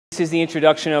This is the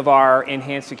introduction of our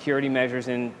enhanced security measures,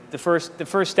 and the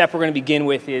first step we're going to begin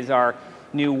with is our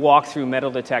new walk-through metal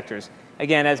detectors.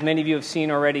 Again, as many of you have seen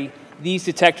already, these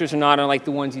detectors are not unlike the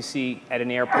ones you see at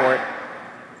an airport.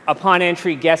 Upon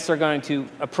entry, guests are going to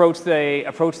approach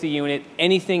the unit.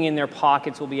 Anything in their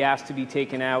pockets will be asked to be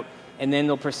taken out, and then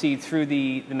they'll proceed through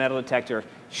the metal detector.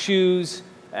 Shoes,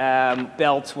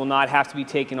 belts will not have to be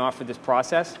taken off for this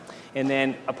process. And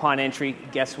then upon entry,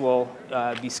 guests will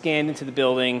be scanned into the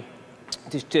building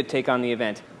to take on the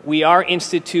event. We are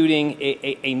instituting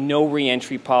a no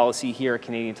re-entry policy here at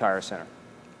Canadian Tire Centre.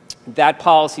 That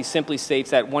policy simply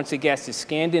states that once a guest is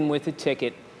scanned in with a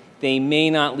ticket, they may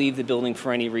not leave the building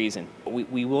for any reason.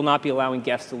 We will not be allowing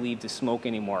guests to leave to smoke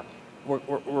anymore.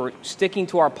 We're sticking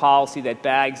to our policy that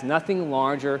bags nothing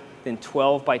larger than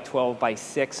 12 by 12 by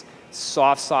 6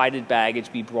 soft-sided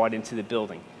baggage be brought into the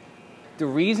building. The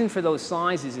reason for those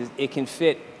sizes is it can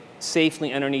fit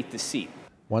safely underneath the seat.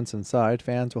 Once inside,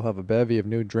 fans will have a bevy of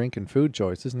new drink and food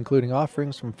choices, including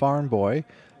offerings from Farm Boy,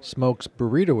 Smokes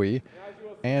Burrito-y,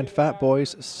 and Fat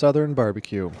Boy's Southern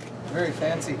Barbecue. Very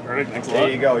fancy. All right, thanks a lot.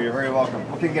 There you go. You're very welcome.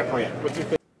 What can I get for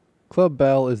you? Club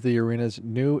Bell is the arena's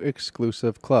new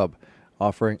exclusive club,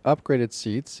 offering upgraded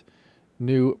seats,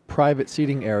 new private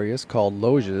seating areas called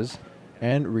loges,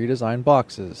 and redesigned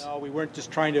boxes. No, we weren't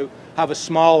just trying to have a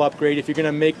small upgrade. If you're going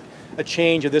to make a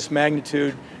change of this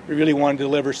magnitude, we really want to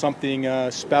deliver something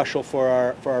special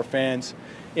for our fans.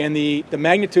 And the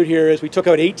magnitude here is we took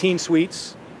out 18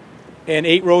 suites and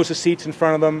 8 rows of seats in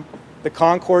front of them, the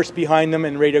concourse behind them,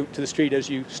 and right out to the street as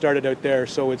you started out there.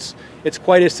 So it's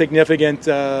quite a significant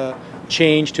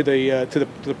change to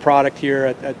the product here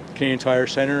at Canadian Tire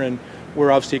Centre, and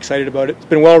we're obviously excited about it. It's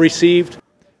been well received.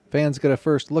 Fans get a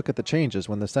first look at the changes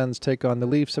when the Sens take on the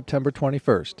Leafs September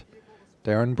 21st.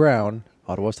 Darren Brown,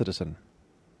 Ottawa Citizen.